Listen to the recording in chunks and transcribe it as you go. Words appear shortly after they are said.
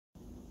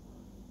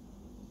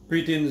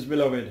Greetings,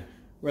 beloved.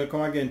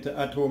 Welcome again to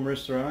At Home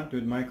Restaurant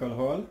with Michael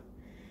Hall.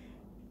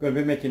 Going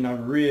to be making a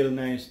real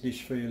nice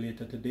dish for you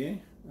later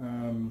today.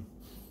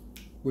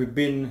 We've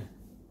been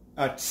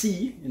at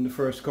sea in the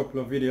first couple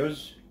of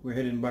videos. We're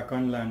heading back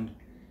on land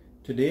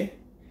today.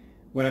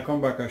 When I come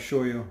back, I'll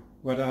show you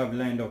what I have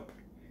lined up.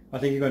 I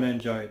think you're going to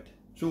enjoy it.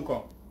 Soon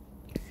come.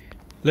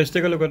 Let's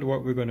take a look at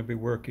what we're going to be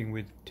working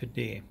with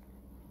today.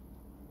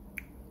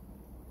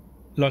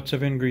 Lots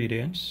of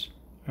ingredients.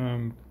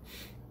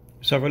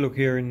 Let's have a look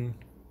here in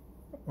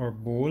our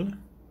bowl.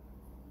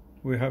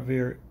 We have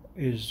here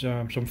is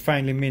some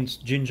finely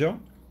minced ginger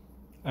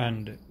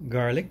and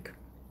garlic.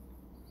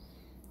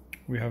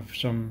 We have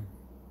some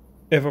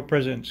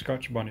ever-present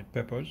Scotch bonnet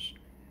peppers,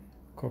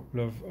 a couple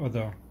of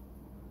other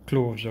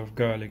cloves of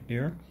garlic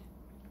there,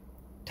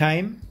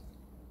 thyme,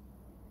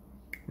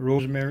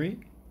 rosemary,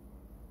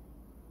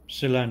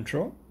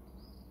 cilantro,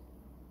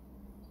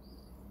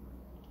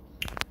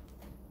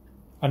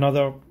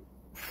 another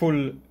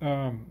full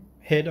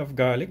head of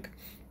garlic,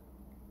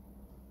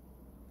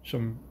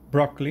 some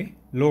broccoli,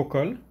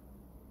 local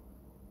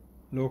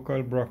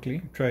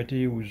broccoli. Try to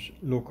use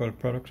local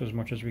products as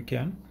much as we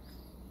can.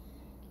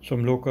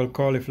 Some local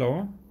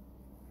cauliflower,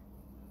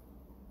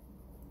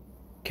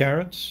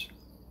 carrots,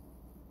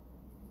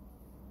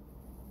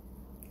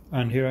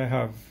 and here I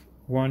have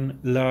one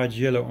large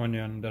yellow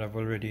onion that I've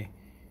already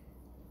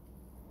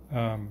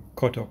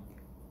cut up.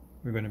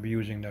 We're going to be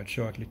using that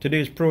shortly.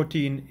 Today's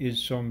protein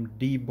is some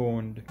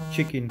deboned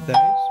chicken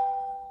thighs.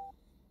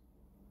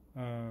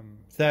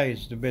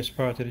 Thighs, the best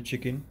part of the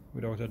chicken,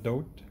 without a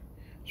doubt.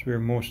 It's where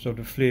most of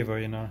the flavor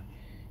in a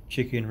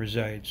chicken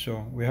resides.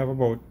 So we have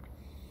about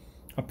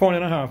 1.5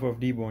 pounds of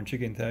deboned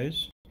chicken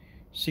thighs,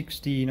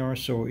 16 or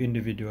so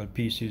individual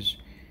pieces.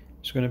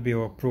 It's going to be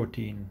our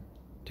protein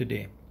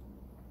today.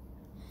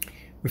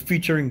 We're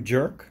featuring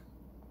jerk.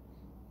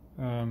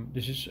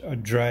 This is a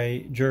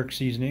dry jerk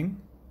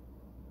seasoning.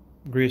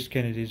 Grace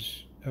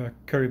Kennedy's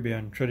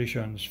Caribbean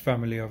Traditions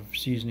family of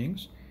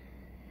seasonings.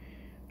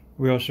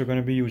 We're also going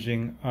to be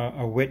using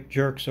a wet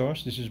jerk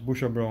sauce. This is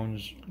Busher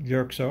Brown's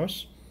jerk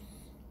sauce.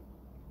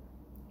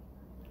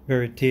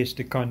 Very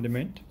tasty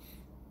condiment.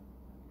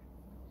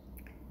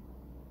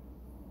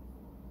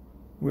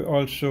 We're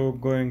also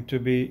going to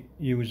be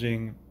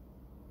using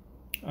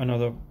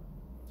another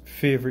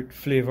favorite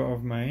flavor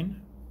of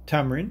mine,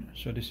 tamarind.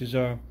 So this is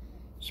a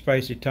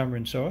spicy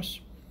tamarind sauce.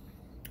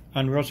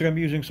 And we're also going to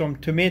be using some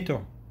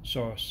tomato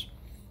sauce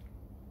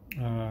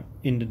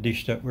in the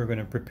dish that we're going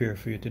to prepare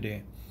for you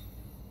today.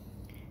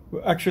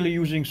 We're actually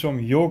using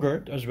some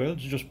yogurt as well.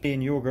 It's just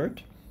plain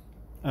yogurt.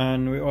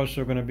 And we're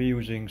also going to be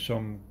using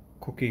some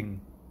cooking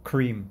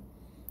cream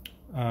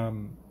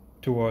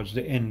towards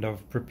the end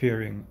of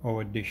preparing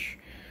our dish.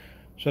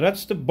 So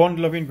that's the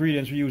bundle of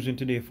ingredients we're using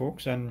today,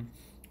 folks. And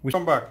we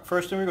come back.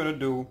 First thing we're going to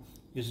do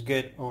is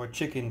get our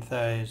chicken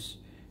thighs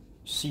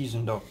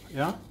seasoned up.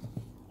 Yeah.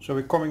 So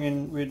we're coming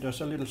in with just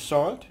a little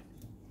salt,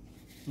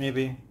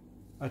 maybe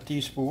a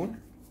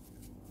teaspoon,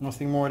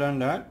 nothing more than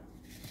that.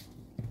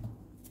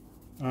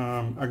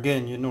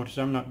 Again, you notice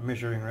I'm not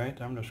measuring, right?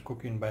 I'm just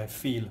cooking by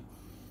feel.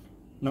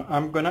 Now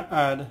I'm gonna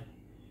add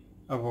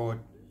about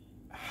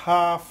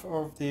half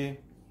of the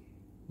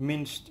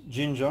minced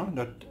ginger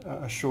that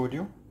I showed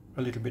you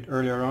a little bit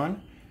earlier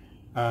on,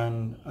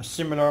 and a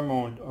similar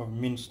amount of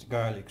minced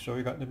garlic. So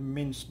we got the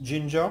minced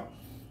ginger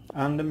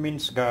and the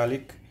minced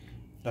garlic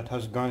that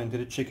has gone into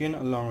the chicken,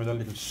 along with a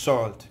little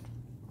salt.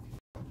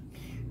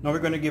 Now we're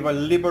going to give a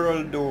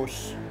liberal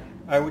dose.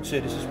 I would say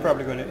this is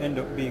probably going to end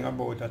up being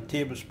about a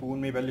tablespoon,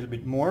 maybe a little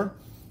bit more,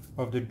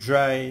 of the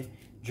dry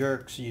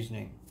jerk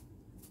seasoning.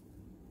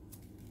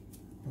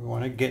 We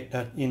want to get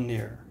that in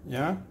there,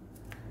 yeah?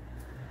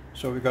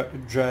 So we got the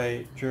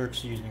dry jerk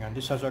seasoning, and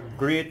this has a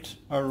great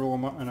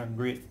aroma and a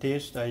great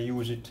taste. I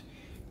use it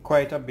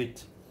quite a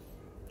bit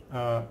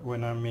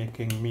when I'm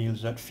making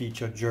meals that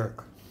feature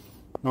jerk.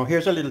 Now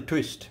here's a little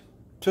twist.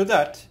 To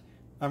that,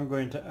 I'm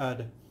going to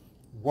add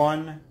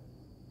one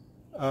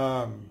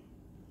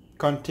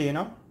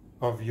container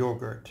of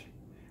yogurt.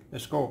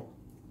 Let's go.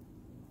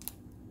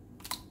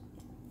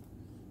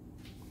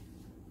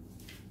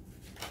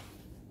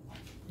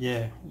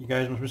 Yeah, you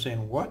guys must be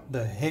saying, what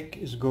the heck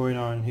is going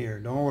on here?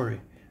 Don't worry.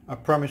 I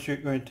promise you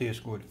it's going to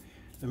taste good.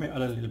 Let me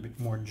add a little bit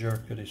more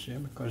jerk to this, yeah,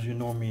 because you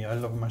know me, I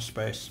love my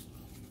spice.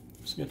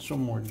 Let's get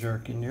some more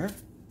jerk in there.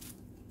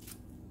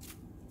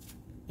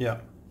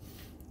 Yeah.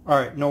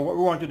 Alright, now what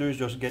we want to do is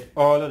just get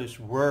all of this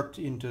worked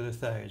into the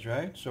thighs,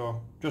 right?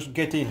 So just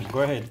get in,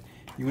 go ahead.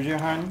 Use your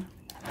hand.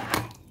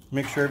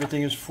 Make sure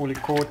everything is fully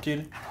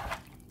coated.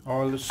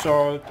 All the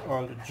salt,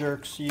 all the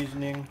jerk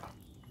seasoning,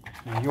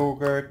 the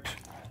yogurt.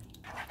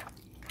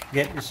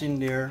 Get this in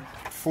there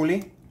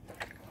fully.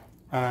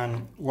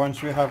 And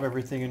once we have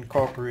everything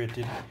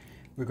incorporated,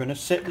 we're going to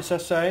set this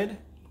aside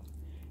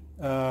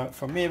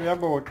for maybe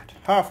about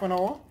half an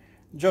hour,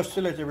 just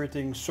to let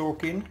everything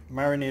soak in,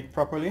 marinate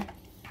properly.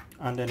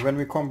 And then when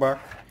we come back,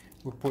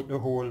 we'll put the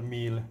whole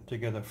meal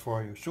together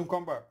for you. Soon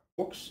come back.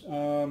 Folks,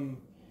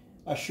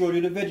 I showed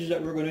you the veggies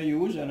that we're going to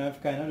use, and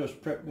I've kind of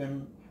just prepped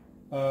them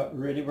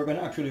ready. We're going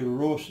to actually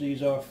roast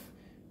these off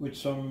with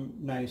some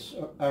nice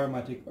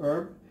aromatic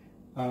herb.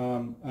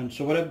 And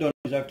so what I've done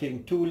is I've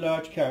taken 2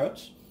 large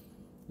carrots,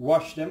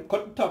 washed them,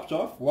 cut the tops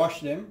off,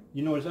 washed them.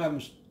 You notice I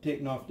haven't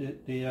taken off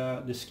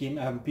the skin.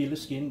 I haven't peeled the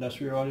skin. That's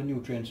where all the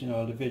nutrients in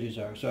all the veggies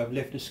are. So I've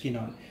left the skin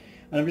on.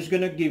 And I'm just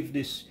going to give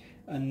this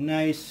a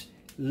nice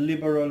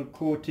liberal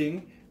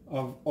coating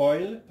of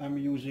oil. I'm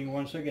using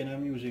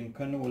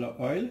canola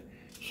oil.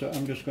 So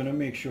I'm just going to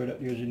make sure that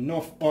there's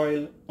enough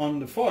oil on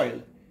the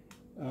foil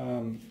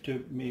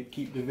to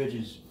keep the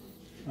veggies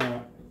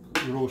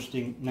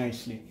roasting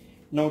nicely.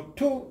 Now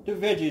to the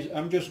veggies,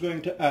 I'm just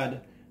going to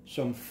add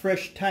some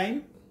fresh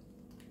thyme.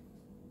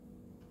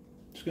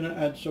 Just going to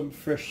add some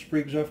fresh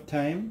sprigs of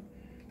thyme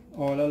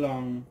all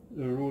along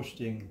the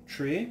roasting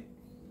tray.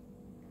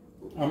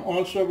 I'm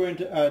also going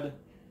to add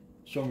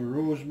some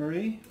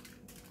rosemary,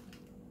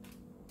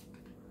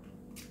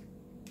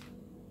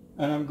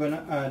 and I'm going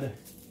to add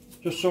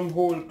just some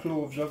whole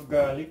cloves of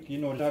garlic. You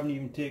know, I haven't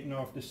even taken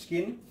off the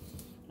skin,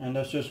 and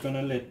that's just going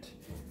to let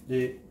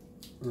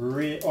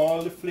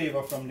all the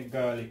flavor from the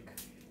garlic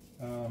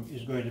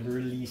is going to be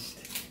released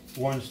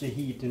once the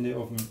heat in the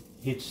oven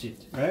hits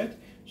it, right?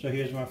 So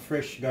here's my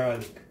fresh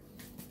garlic.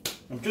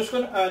 I'm just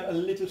going to add a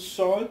little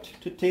salt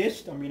to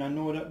taste. I mean, I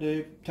know that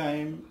the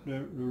thyme,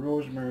 the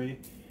rosemary,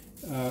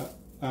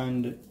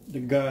 and the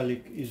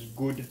garlic is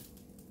good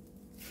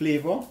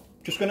flavor.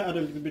 Just going to add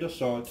a little bit of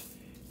salt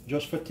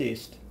just for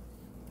taste.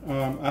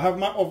 I have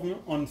my oven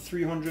on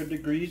 300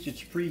 degrees.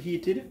 It's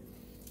preheated,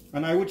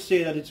 and I would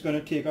say that it's going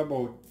to take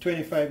about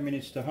 25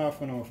 minutes to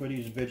half an hour for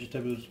these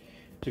vegetables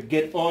to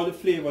get all the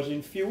flavors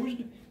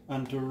infused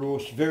and to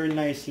roast very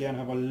nicely and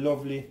have a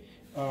lovely,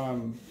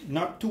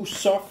 not too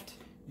soft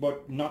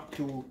but not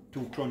too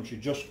crunchy,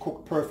 just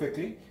cooked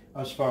perfectly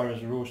as far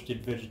as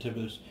roasted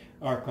vegetables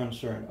are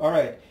concerned.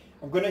 Alright,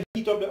 I'm going to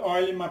heat up the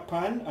oil in my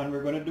pan, and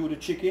we're going to do the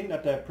chicken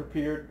that I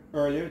prepared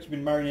earlier. It's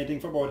been marinating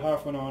for about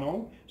half an hour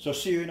now, so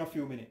see you in a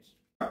few minutes.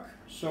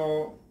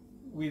 So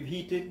we've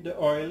heated the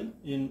oil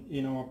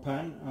in our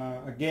pan.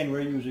 Again,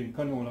 we're using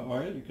canola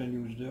oil. You can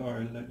use the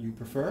oil that you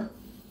prefer.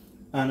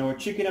 And our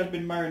chicken has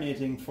been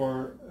marinating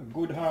for a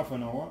good half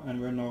an hour, and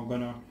we're now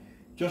going to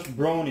just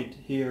brown it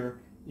here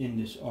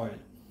in this oil.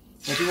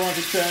 What you want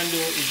to try and do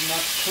is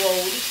not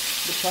crowd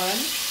the pan.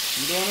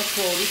 You don't want to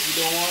crowd it. You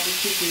don't want the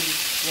chicken.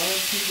 You want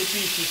to keep the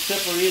pieces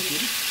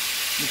separated,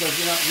 because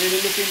you're not really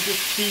looking to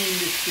steam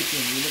this chicken.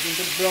 You're looking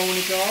to brown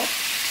it off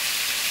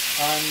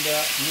and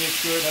make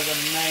sure it has a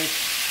nice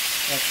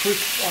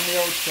crisp on the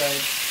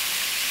outside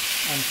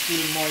and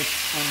still moist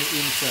on the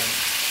inside.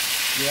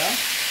 Yeah?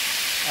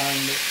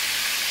 And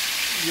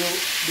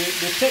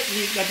the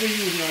technique that we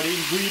use now, the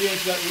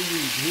ingredients that we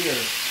use here,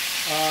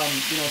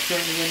 you know,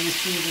 certainly when you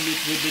season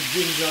it with the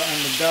ginger and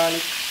the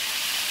garlic,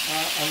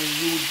 and we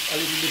use a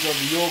little bit of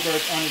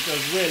yogurt on it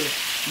as well,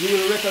 you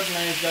will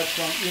recognize that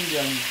from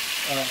Indian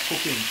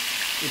cooking.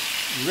 It's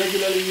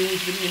regularly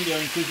used in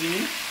Indian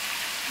cuisine,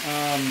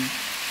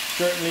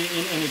 certainly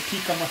in any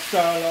tikka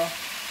masala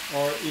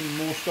or in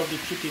most of the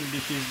chicken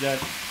dishes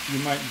that you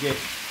might get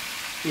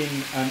in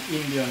an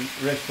Indian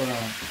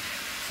restaurant.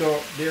 So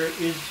there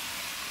is,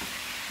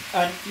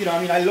 and you know, I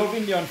mean, I love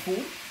Indian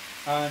food,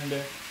 and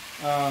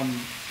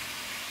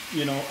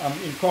you know, I'm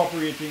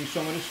incorporating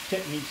some of the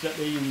techniques that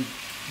they use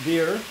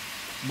there,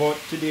 but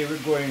today we're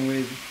going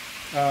with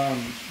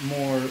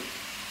more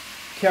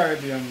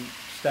Caribbean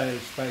style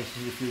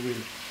spices, if you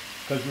will,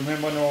 because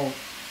remember now,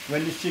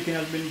 when this chicken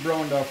has been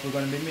browned off, we're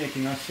going to be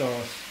making a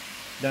sauce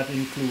that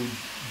includes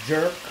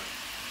jerk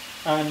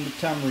and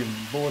tamarind,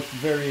 both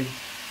very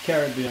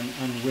Caribbean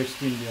and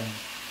West Indian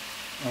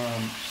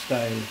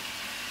style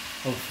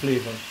of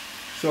flavors.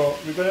 So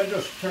we're going to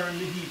just turn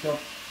the heat up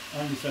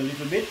on this a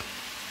little bit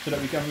so that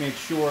we can make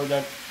sure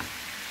that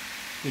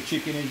the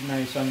chicken is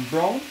nice and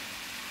brown.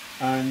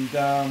 And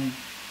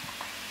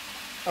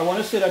I want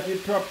to say that you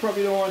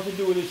probably don't want to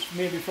do this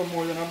maybe for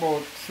more than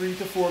about 3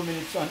 to 4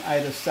 minutes on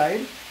either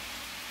side.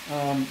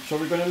 So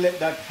we're going to let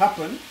that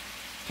happen.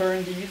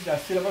 Turn these. I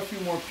still have a few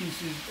more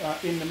pieces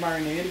in the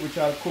marinade, which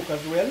I'll cook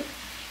as well.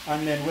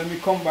 And then when we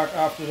come back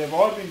after they've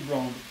all been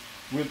browned,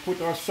 we'll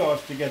put our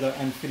sauce together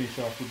and finish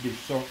off with this.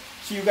 So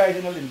see you guys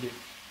in a little bit.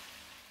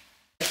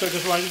 So I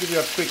just wanted to give you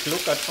a quick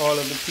look at all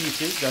of the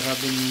pieces that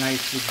have been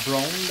nicely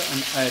browned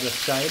on either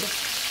side.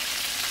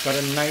 Got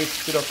a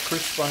nice bit of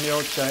crisp on the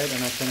outside,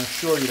 and I can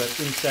assure you that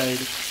inside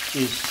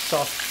is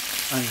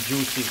soft and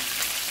juicy.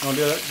 Now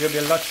there'll be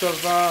lots of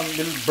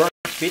little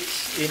burnt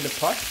bits in the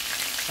pot,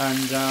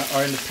 and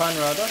or in the pan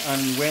rather,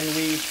 and when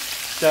we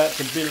start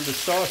to build the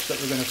sauce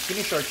that we're going to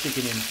finish our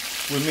chicken in,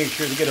 we'll make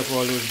sure to get up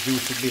all those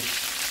juicy bits.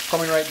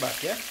 Coming right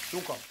back, yeah?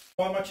 Soon come.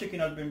 All my chicken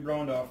has been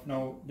browned off.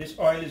 Now this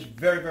oil is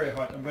very, very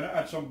hot. I'm going to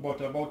add some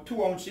butter, about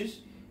 2 ounces.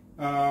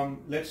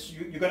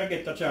 You're going to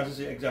get a chance to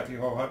see exactly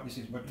how hot this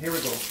is, but here we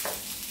go.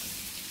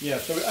 Yeah,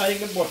 so we're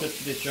adding the butter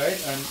to this,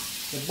 right? And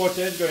the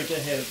butter is going to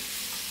help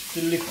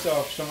to lift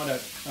off some of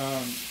that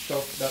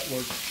stuff that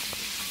was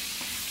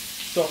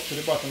stuck to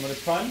the bottom of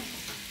the pan.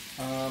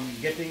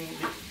 Getting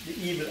the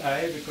evil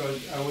eye,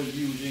 because I was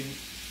using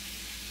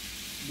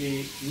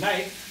the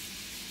knife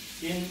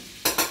in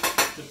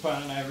the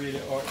pan, and I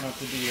really ought not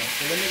to do that.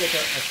 So let me get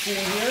a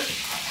spoon here.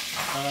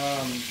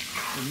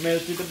 We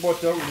melted the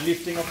butter, we're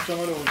lifting up some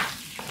of those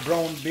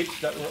brown bits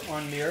that were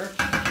on there.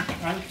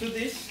 And to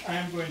this, I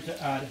am going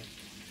to add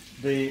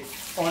the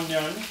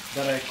onion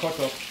that I cut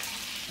up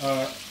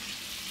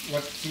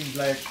what seems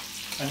like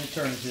an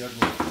eternity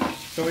ago.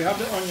 So we have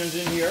the onions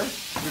in here.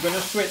 We're going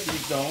to sweat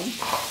these down.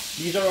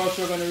 These are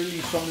also going to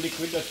release some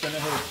liquid that's going to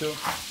help to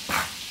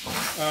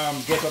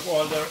get up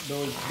all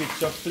those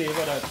bits of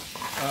flavor that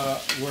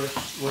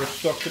were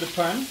stuck to the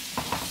pan.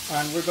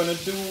 And we're going to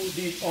do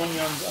these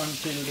onions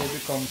until they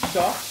become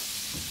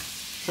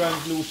soft,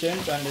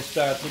 translucent, and they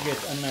start to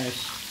get a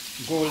nice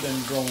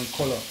golden brown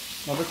color.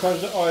 Now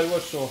because the oil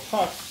was so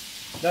hot,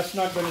 that's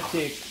not going to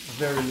take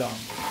very long.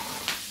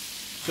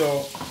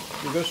 So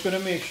we're just going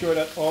to make sure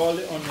that all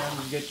the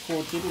onions get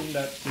coated in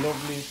that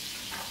lovely,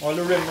 all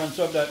the remnants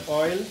of that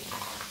oil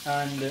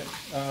and the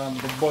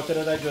butter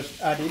that I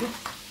just added.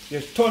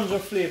 There's tons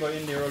of flavor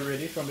in there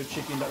already from the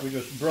chicken that we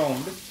just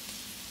browned.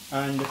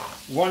 And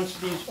once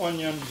these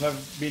onions have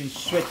been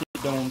sweated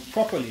down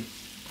properly,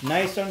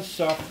 nice and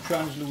soft,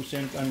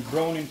 translucent and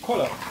brown in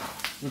color,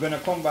 we're going to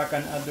come back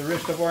and add the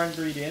rest of our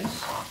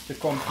ingredients to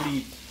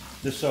complete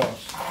the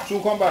sauce. So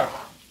come back.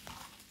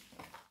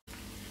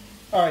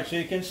 Alright, so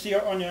you can see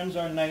our onions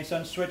are nice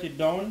and sweated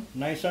down,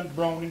 nice and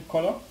brown in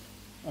color.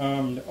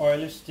 The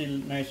oil is still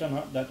nice and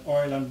hot, that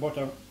oil and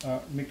butter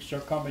mixture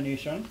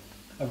combination.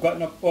 I've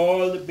gotten up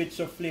all the bits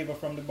of flavor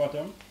from the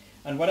bottom.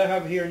 And what I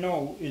have here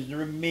now is the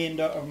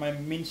remainder of my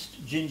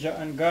minced ginger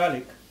and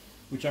garlic,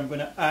 which I'm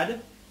going to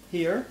add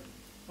here.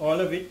 All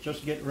of it,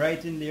 just get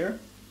right in there.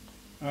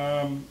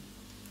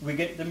 We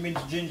get the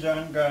minced ginger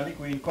and garlic,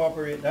 we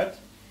incorporate that.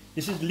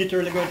 This is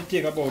literally going to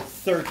take about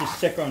 30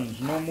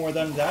 seconds, no more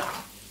than that,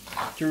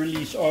 to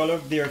release all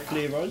of their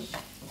flavors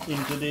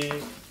into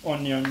the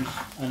onions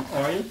and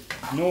oil.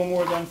 No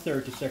more than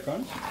 30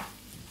 seconds.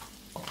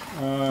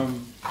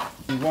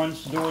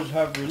 Once those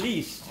have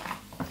released,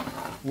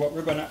 what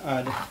we're going to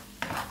add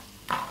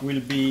will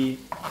be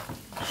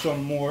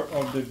some more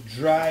of the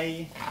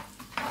dry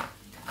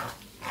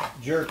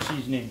jerk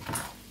seasoning.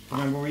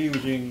 Remember, we're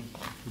using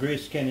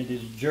Grace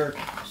Kennedy's jerk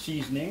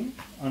seasoning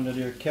under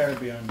their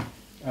Caribbean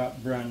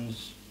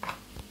brands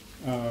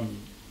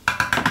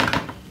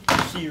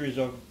series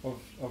of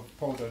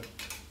powdered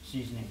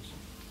seasonings.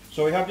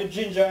 So we have the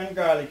ginger and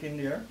garlic in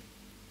there.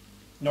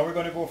 Now we're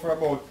going to go for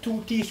about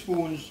 2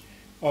 teaspoons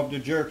of the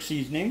jerk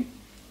seasoning,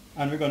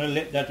 and we're going to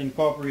let that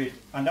incorporate.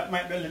 And that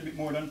might be a little bit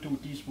more than 2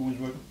 teaspoons,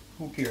 but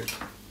who cares?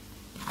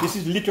 This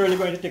is literally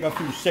going to take a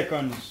few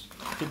seconds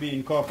to be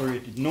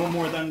incorporated. No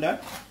more than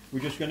that.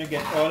 We're just going to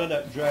get all of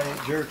that dry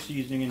jerk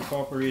seasoning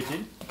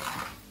incorporated.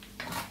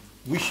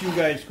 Wish you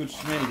guys could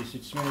smell this.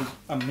 It smells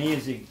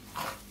amazing.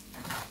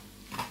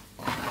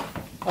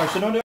 Alright, so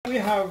now that we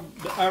have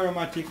the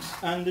aromatics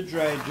and the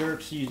dry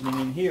jerk seasoning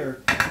in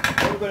here,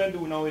 what we're going to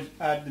do now is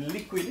add the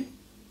liquid,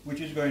 which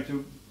is going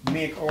to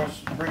make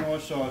us bring our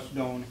sauce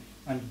down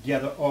and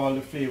gather all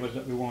the flavors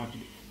that we want.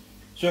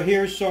 So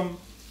here's some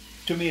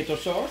tomato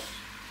sauce.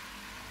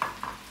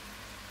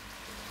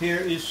 Here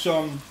is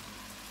some,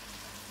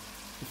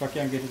 if I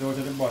can get it out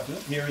of the bottle,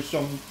 here is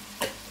some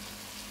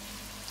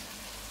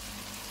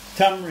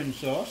tamarind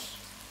sauce.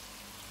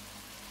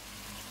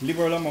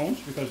 Liberal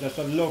amounts, because that's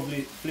a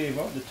lovely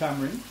flavor, the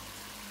tamarind.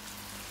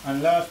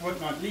 And last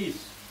but not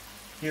least,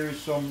 here is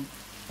some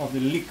of the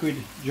liquid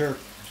jerk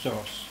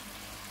sauce.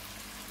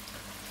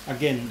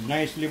 Again,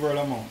 nice liberal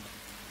amount.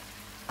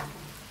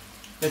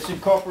 Let's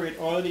incorporate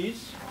all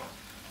these.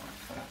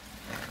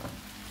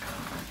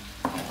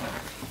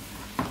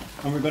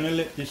 And we're going to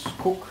let this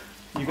cook.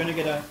 You're going to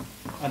get a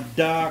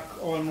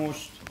dark,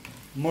 almost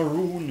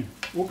maroon,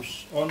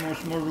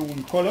 almost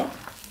maroon color.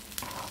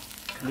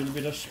 A little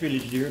bit of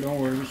spillage there, don't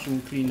worry, we'll soon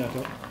clean that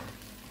up.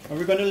 And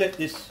we're going to let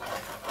this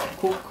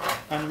cook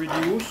and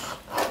reduce,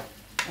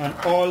 and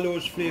all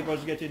those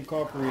flavors get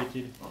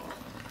incorporated.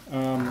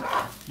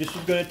 This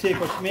is going to take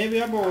us maybe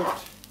about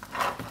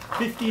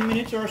 15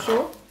 minutes or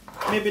so,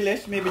 maybe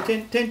less, maybe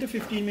 10 to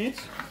 15 minutes.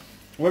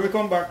 When we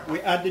come back,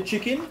 we add the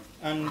chicken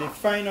and the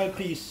final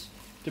piece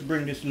to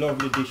bring this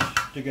lovely dish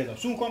together.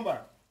 Soon come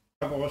back.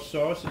 We have our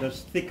sauce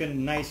that's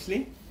thickened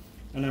nicely,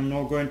 and I'm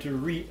now going to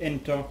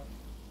re-enter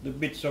the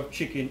bits of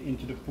chicken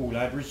into the pool.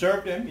 I've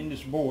reserved them in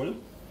this bowl,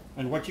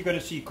 and what you're going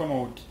to see come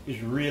out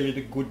is really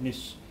the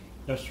goodness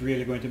that's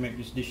really going to make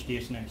this dish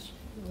taste nice.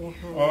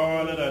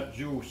 All of that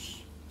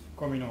juice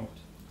coming out.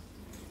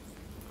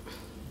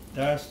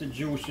 That's the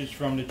juices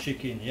from the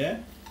chicken, yeah?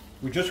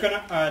 We're just going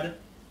to add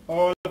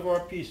all of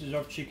our pieces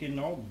of chicken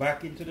now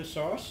back into the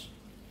sauce.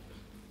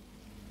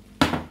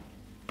 We're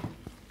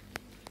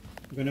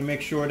going to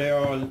make sure they're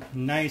all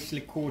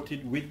nicely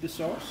coated with the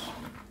sauce.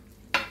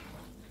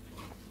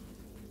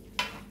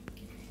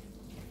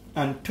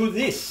 And to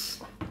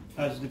this,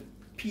 as the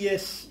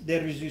pièce de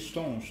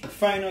résistance, the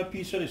final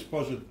piece of this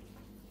puzzle,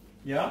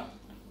 yeah,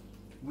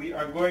 we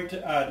are going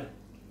to add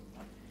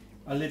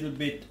a little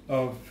bit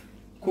of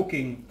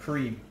cooking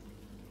cream.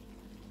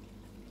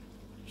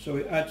 So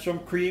we add some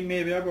cream,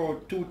 maybe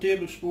about 2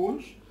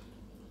 tablespoons.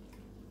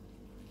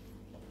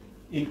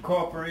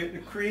 Incorporate the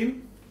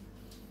cream,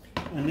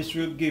 and this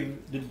will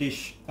give the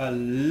dish a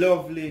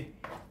lovely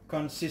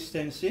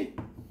consistency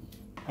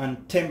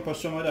and temper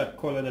some of that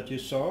color that you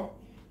saw.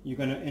 You're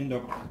going to end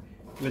up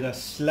with a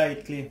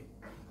slightly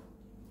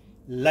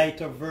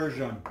lighter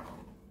version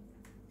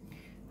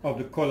of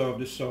the color of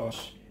the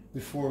sauce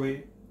before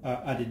we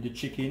added the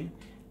chicken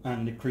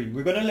and the cream.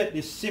 We're going to let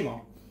this simmer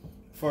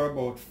for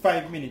about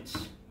 5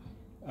 minutes.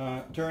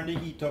 Turn the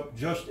heat up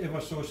just ever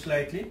so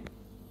slightly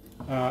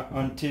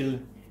until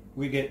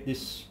we get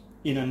this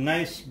in a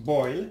nice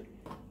boil.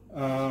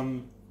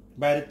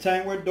 By the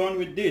time we're done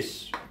with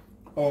this,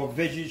 our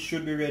veggies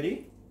should be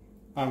ready,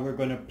 and we're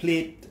going to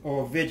plate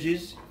our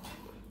veggies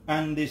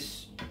and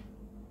this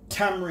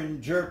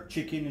tamarind jerk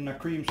chicken in a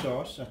cream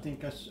sauce. I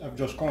think I've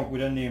just come up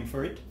with a name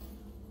for it.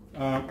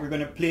 We're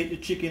going to plate the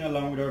chicken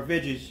along with our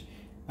veggies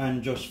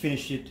and just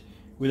finish it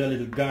with a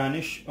little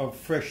garnish of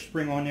fresh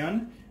spring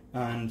onion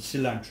and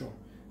cilantro.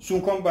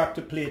 Soon come back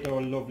to plate our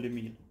lovely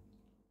meal.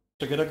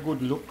 So get a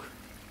good look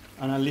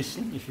and a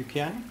listen if you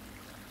can.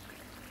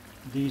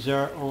 These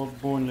are our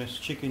boneless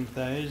chicken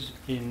thighs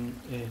in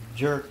a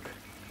jerk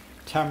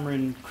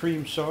tamarind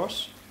cream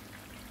sauce,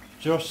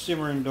 just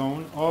simmering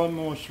down,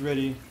 almost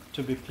ready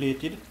to be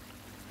plated.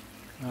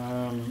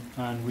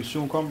 And we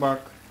soon come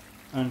back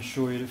and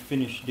show you the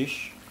finished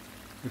dish,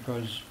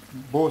 because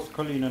both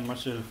Colleen and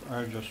myself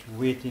are just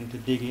waiting to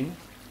dig in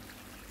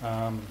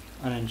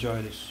and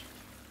enjoy this.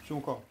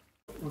 Soon come.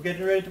 We're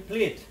getting ready to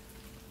plate.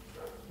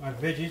 My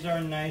veggies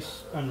are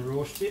nice and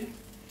roasted.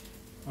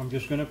 I'm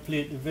just going to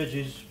plate the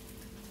veggies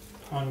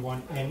on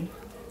one end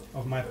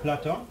of my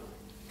platter.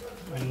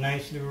 And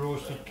nicely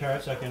roasted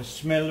carrots. I can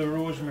smell the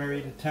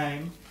rosemary, the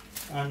thyme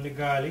and the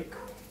garlic.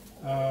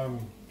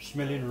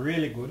 Smelling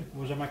really good.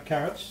 Those are my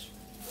carrots.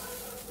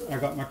 I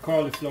got my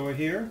cauliflower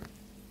here.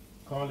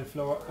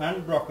 Cauliflower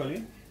and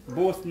broccoli.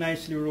 Both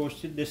nicely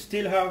roasted. They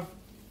still have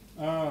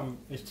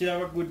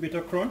a good bit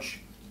of crunch.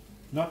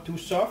 Not too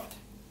soft,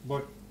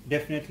 but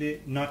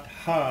definitely not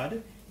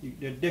hard.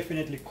 They're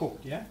definitely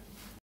cooked, yeah?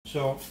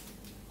 So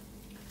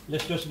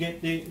let's just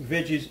get the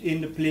veggies in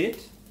the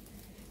plate.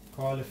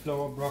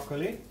 Cauliflower,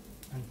 broccoli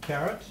and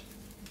carrot.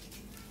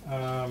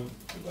 I'm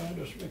going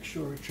to just make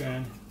sure we try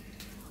and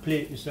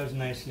plate this as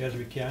nicely as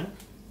we can.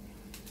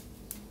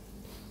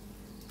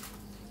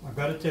 I've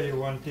got to tell you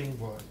one thing,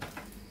 boy.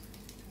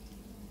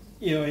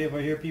 You know, if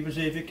I hear people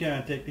say if you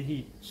can't take the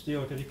heat, stay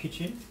out of the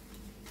kitchen.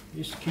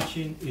 This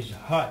kitchen is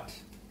hot.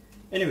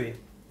 Anyway,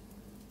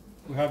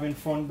 we're having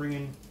fun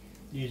bringing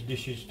these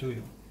dishes to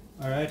you.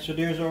 Alright, so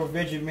there's our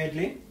veggie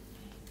medley.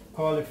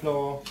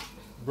 Cauliflower,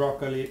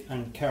 broccoli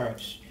and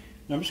carrots.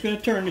 Now I'm just going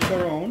to turn this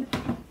around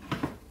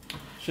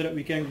so that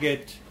we can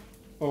get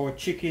our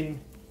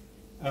chicken,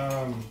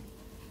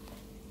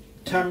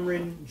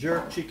 tamarind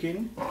jerk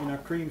chicken in a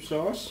cream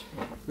sauce.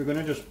 We're going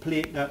to just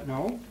plate that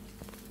now,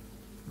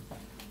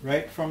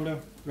 right from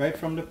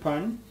the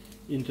pan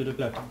into the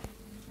platter.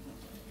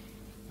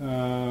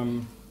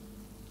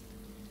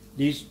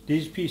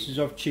 These pieces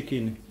of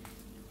chicken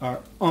are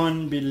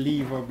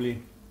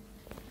unbelievably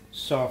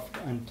soft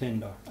and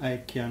tender. I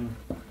can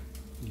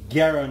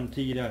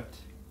guarantee that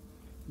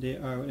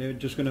they're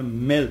just going to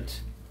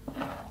melt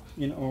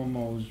in our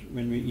mouths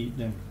when we eat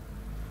them.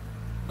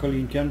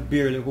 Colleen can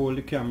barely hold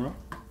the camera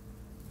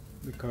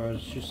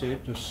because she said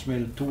it just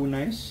smells too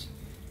nice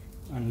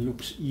and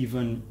looks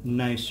even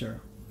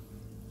nicer.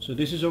 So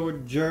this is our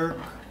jerk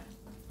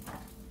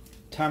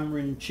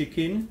tamarind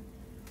chicken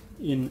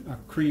in a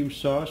cream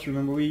sauce.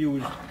 Remember, we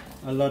used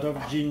a lot of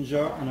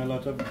ginger and a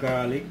lot of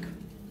garlic.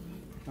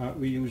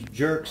 We used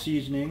jerk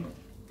seasoning,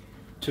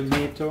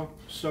 tomato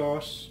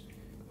sauce,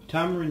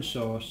 tamarind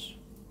sauce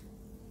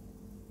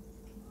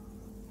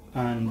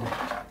and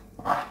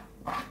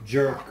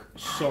jerk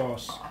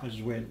sauce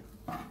as well.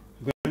 I'm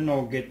going to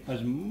now get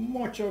as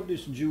much of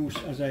this juice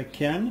as I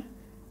can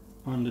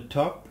on the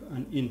top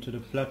and into the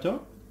platter.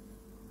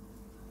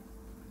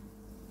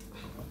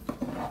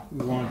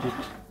 We want it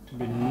to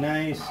be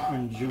nice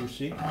and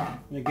juicy.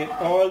 You get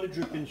all the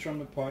drippings from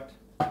the pot.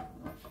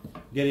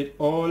 Get it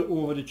all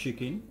over the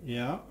chicken.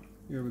 Yeah,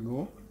 here we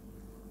go.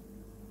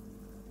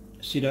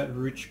 See that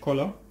rich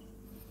color?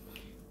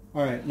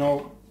 Alright,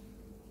 now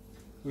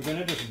we're going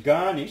to just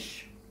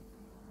garnish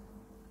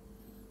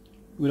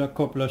with a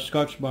couple of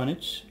Scotch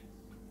bonnets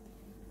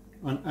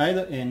on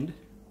either end,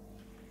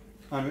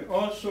 and we're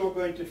also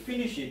going to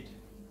finish it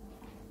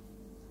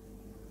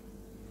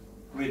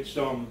with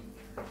some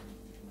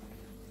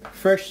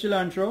fresh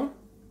cilantro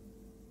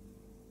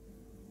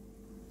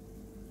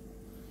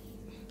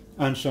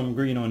and some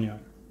green onion.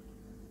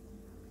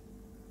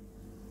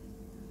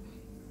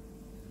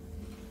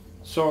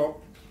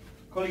 So,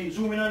 Colleen,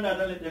 zoom in on that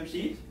and let them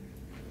see it.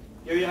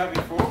 Here you have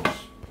it, folks.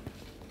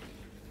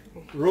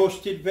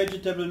 Roasted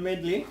vegetable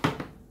medley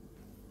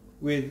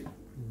with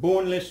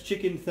boneless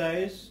chicken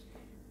thighs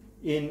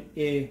in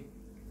a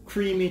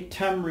creamy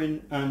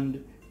tamarind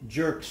and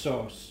jerk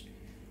sauce.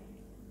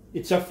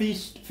 It's a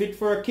feast fit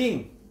for a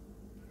king.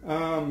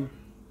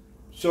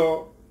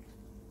 So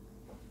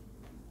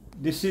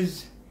This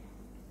is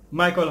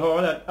Michael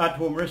Hall at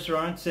Home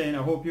Restaurant saying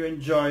I hope you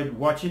enjoyed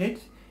watching it.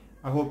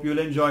 I hope you'll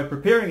enjoy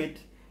preparing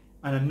it,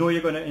 and I know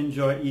you're going to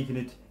enjoy eating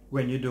it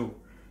when you do.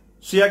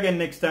 See you again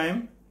next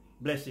time.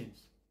 Blessings.